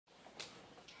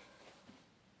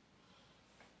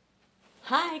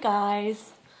Hi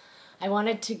guys! I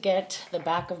wanted to get the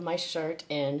back of my shirt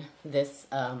in this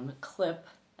clip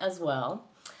as well,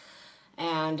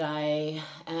 and I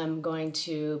am going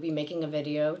to be making a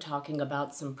video talking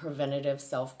about some preventative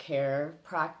self-care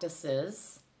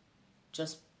practices,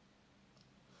 just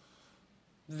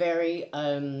very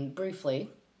briefly,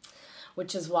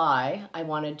 which is why I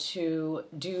wanted to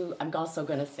I'm also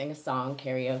going to sing a song,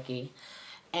 karaoke,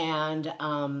 and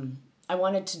I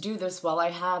wanted to do this while I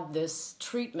have this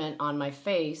treatment on my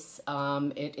face.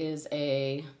 It is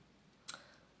a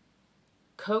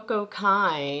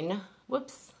Coco-Kine,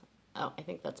 whoops, oh, I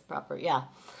think that's proper, yeah,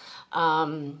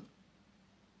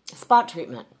 spot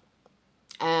treatment.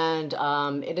 And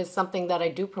it is something that I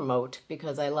do promote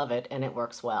because I love it and it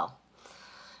works well.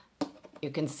 You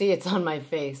can see it's on my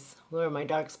face where my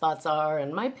dark spots are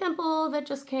and my pimple that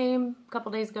just came a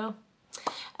couple days ago.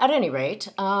 At any rate,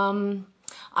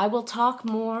 I will talk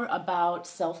more about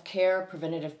self-care,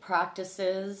 preventative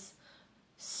practices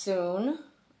soon.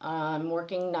 I'm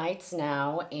working nights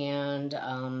now and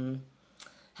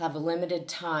have a limited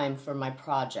time for my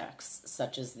projects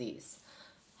such as these.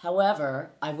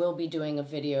 However, I will be doing a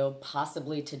video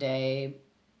possibly today,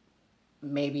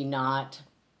 maybe not,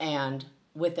 and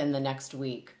within the next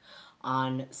week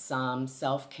on some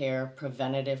self-care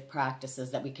preventative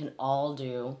practices that we can all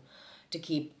do to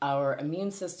keep our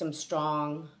immune system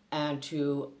strong and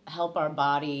to help our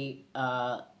body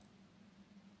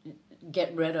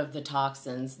get rid of the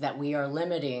toxins that we are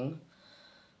limiting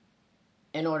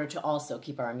in order to also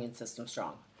keep our immune system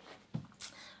strong.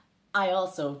 I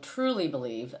also truly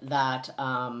believe that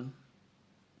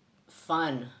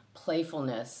fun,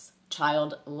 playfulness,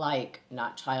 childlike,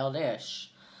 not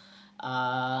childish,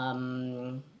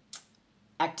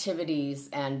 activities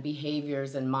and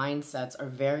behaviors and mindsets are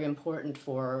very important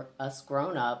for us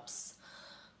grown-ups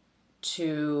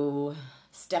to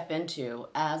step into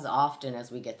as often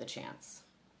as we get the chance.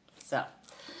 So,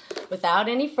 without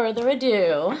any further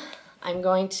ado, I'm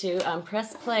going to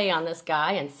press play on this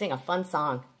guy and sing a fun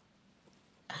song.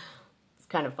 It's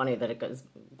kind of funny that it goes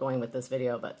going with this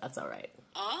video, but that's all right.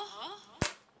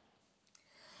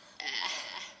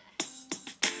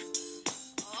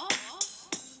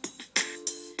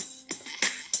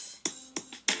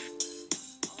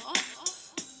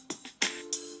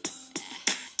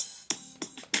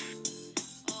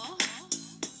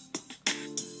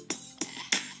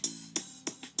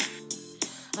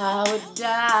 I would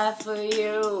die for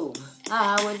you,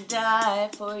 I would die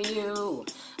for you,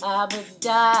 I would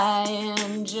die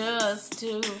just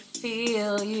to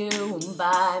feel you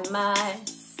by my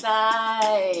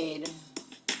side,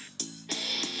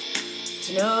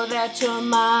 to know that you're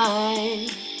mine.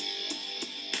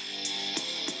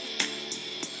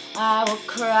 I will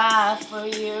cry for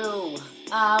you,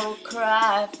 I will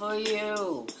cry for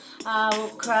you, I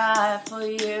will cry for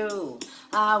you.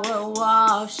 I will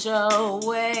wash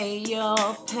away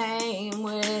your pain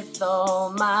with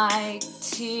all my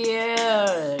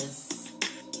tears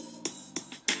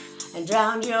and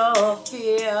drown your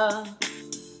fear.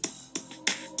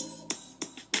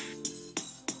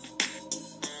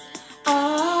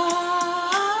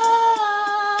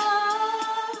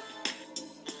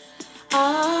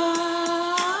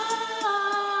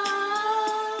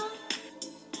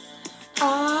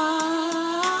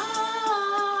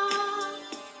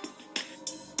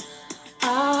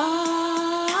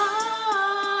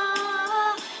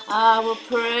 I will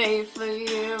pray for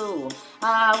you,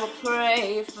 I will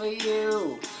pray for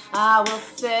you, I will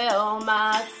sell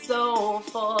my soul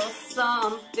for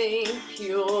something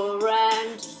pure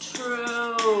and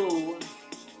true.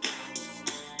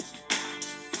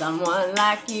 Someone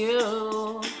like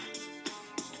you.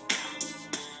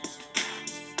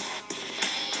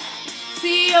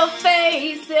 See your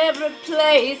face every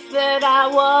place that I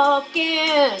walk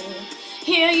in.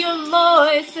 Hear your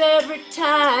voice every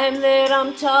time that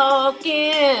I'm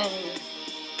talking.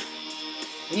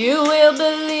 You will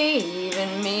believe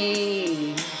in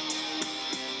me,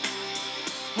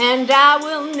 and I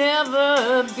will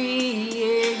never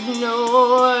be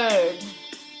ignored.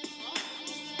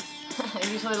 I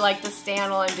usually like to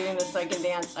stand while I'm doing this so I can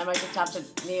dance. I might just have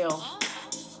to kneel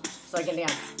so I can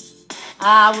dance.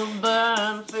 I will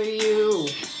burn for you,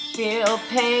 feel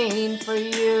pain for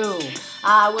you.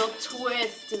 I will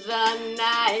twist the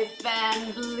knife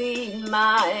and bleed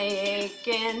my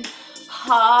aching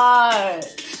heart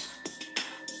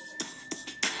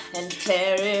and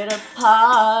tear it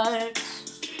apart.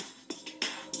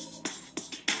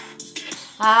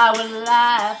 I will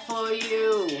lie for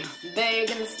you, beg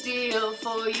and steal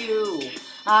for you.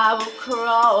 I will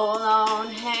crawl on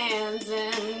hands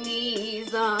and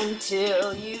knees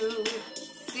until you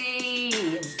see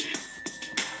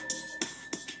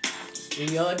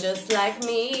You're just like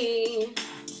me.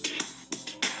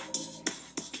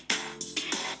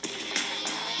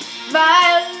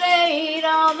 Violate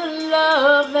all the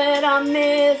love that I'm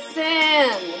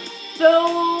missing.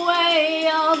 Throw away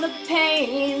all the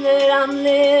pain that I'm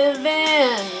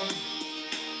living.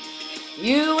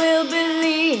 You will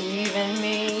believe in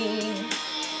me,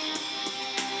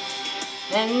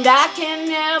 and I can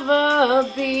never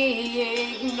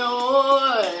be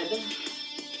ignored.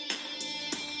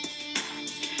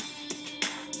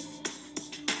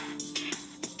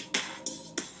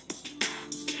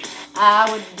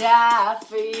 I would die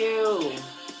for you.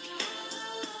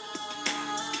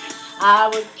 I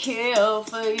would kill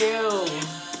for you.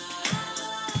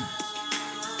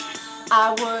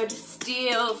 I would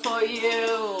steal for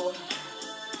you.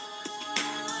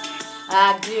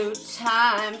 I'd do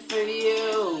time for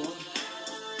you.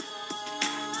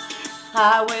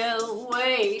 I will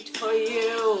wait for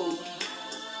you.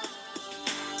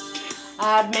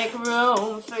 I'd make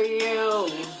room for you.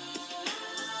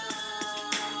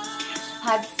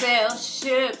 I'd sail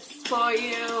ships for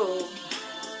you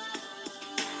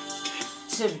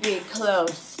to be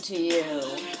close to you,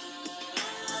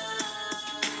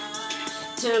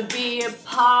 to be a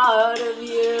part of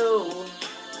you,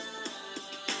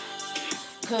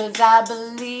 'cause I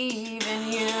believe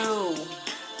in you.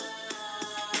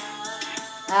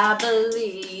 I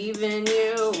believe in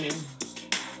you.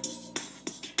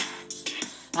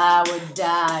 I would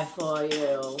die for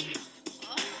you.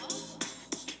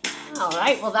 All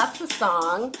right, well, that's the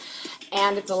song,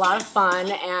 and it's a lot of fun,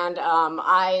 and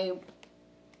I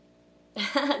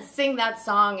sing that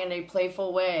song in a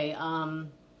playful way.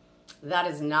 That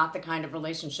is not the kind of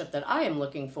relationship that I am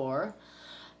looking for,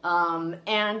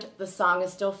 and the song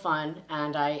is still fun,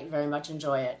 and I very much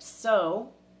enjoy it.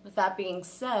 So, with that being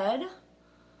said,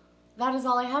 that is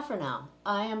all I have for now.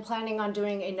 I am planning on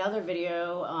doing another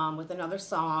video with another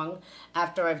song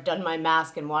after I've done my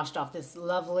mask and washed off this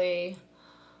lovely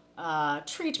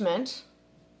treatment.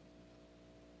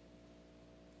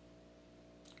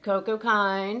 Coco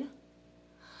Kind.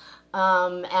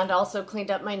 And also cleaned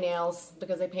up my nails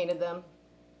because I painted them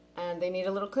and they need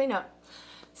a little cleanup.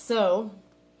 So,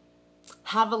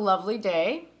 have a lovely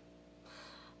day.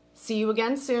 See you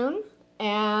again soon.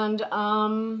 And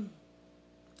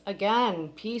again,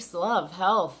 peace, love,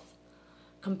 health,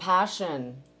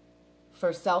 compassion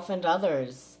for self and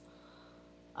others.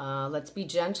 Let's be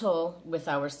gentle with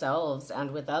ourselves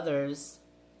and with others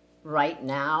right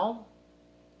now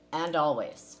and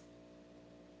always.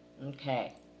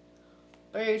 Okay.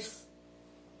 Peace.